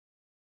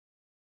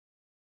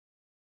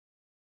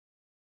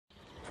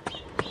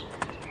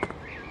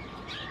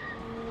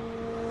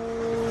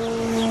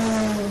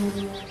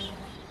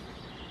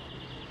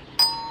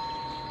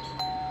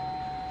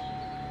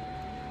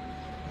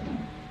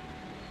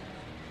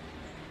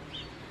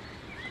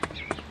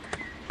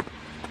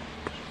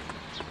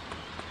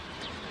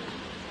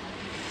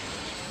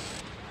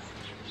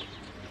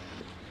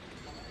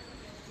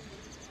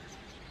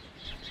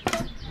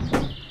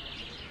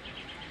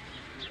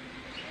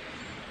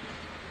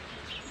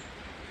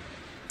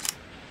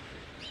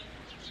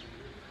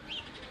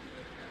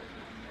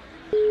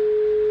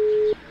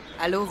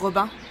Allô,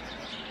 Robin?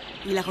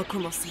 Il a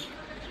recommencé.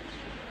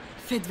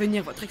 Faites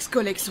venir votre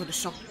ex-collègue sur le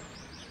champ.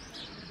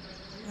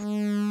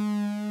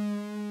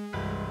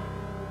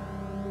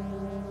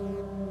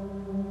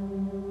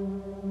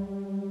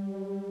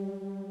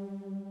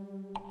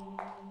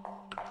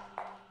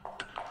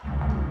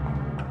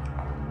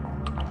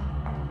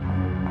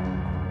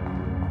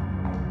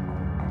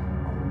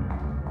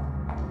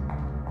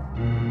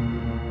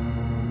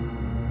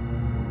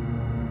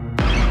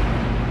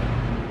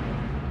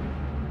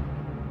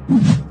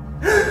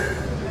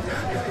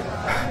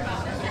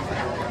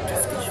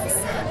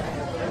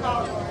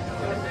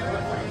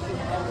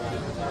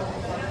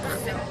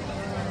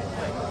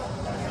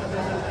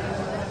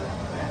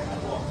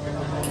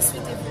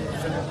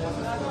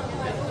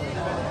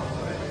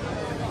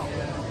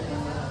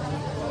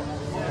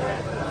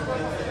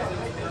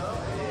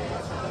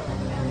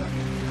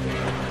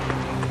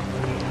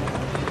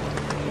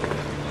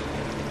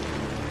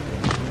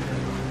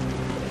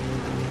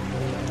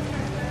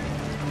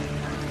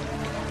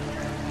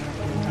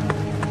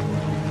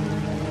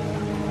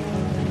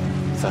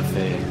 Ça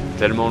fait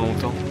tellement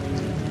longtemps.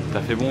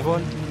 T'as fait bon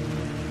vol?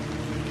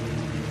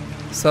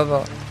 Ça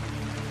va.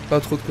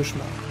 Pas trop de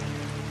cauchemars.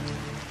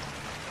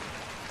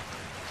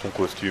 Ton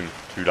costume,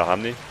 tu l'as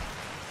ramené?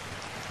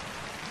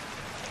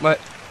 Ouais.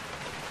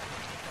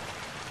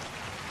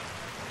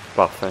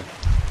 Parfait.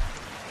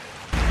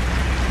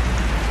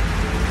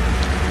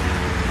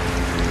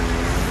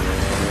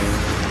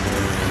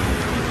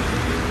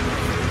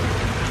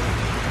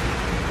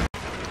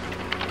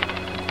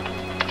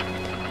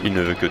 Il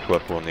ne veut que toi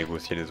pour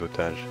négocier les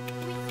otages.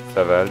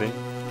 Ça va aller?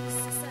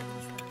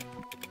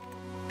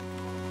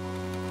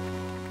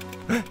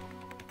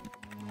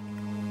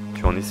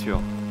 Tu en es sûr?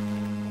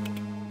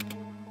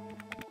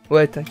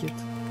 Ouais, t'inquiète.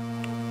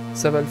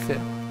 Ça va le faire.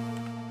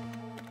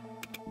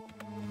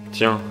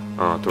 Tiens,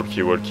 un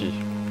talkie-walkie.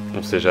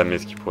 On sait jamais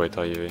ce qui pourrait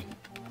arriver.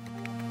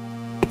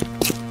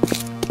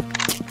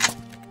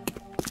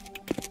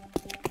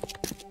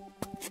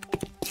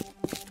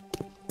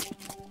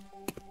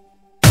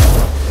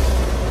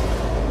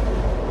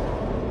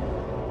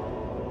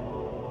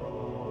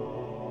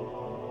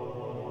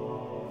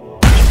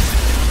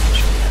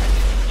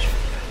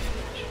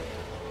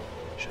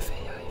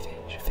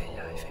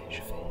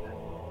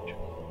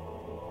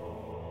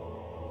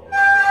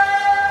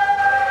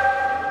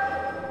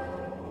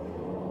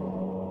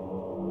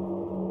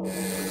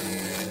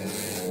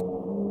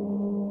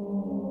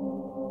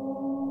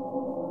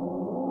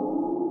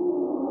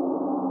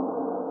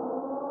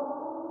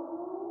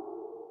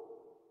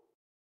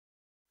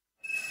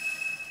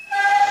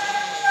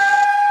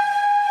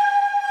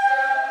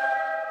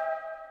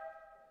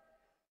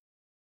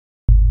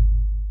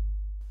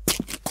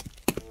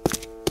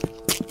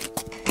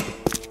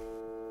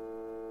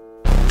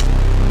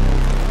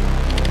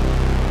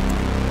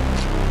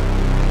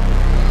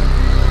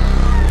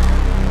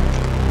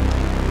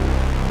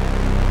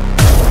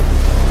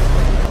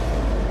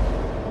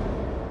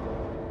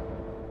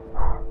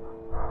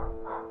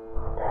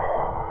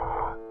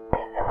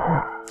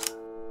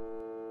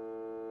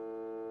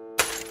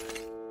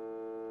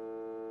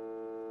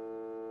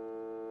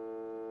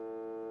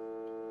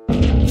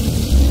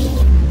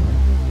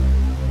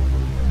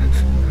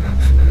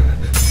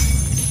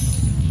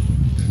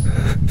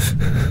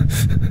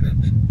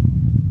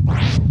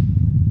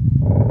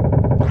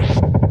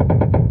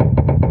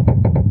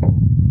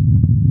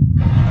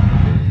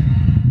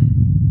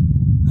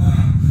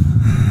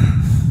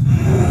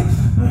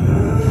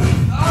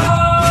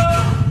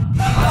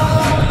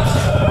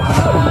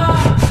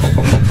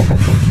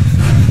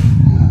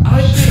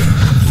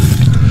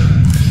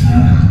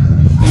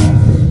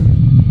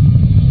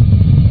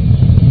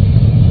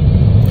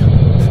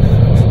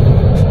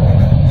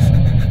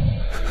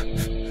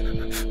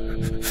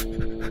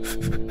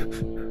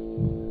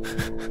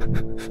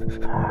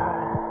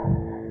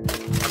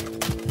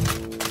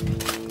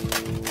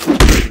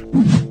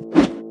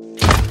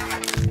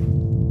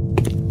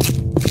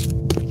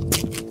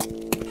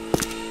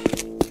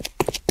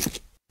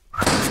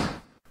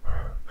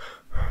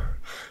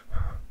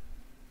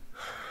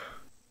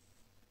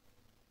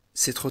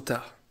 C'est trop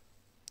tard.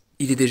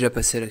 Il est déjà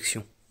passé à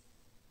l'action.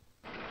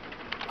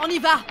 On y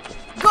va!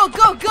 Go,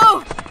 go,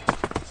 go!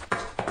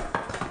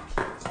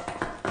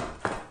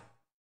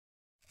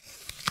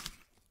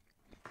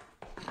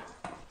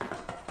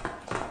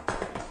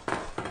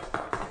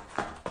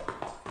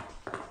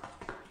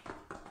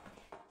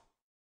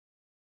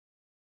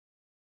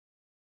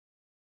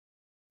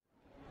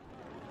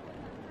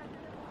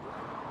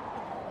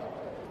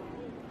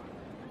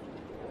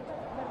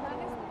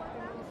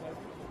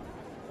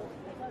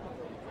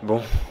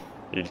 Bon,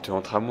 il te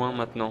hantera moins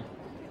maintenant.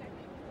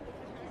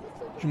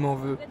 Je m'en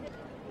veux.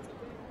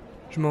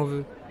 Je m'en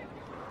veux.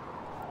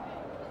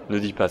 Ne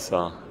dis pas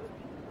ça.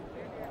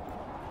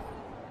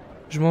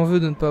 Je m'en veux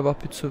de ne pas avoir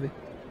pu te sauver.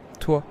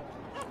 Toi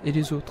et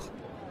les autres.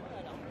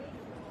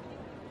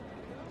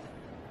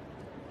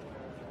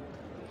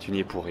 Tu n'y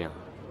es pour rien.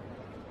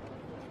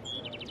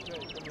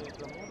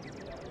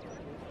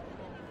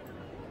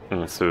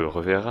 On se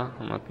reverra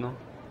maintenant.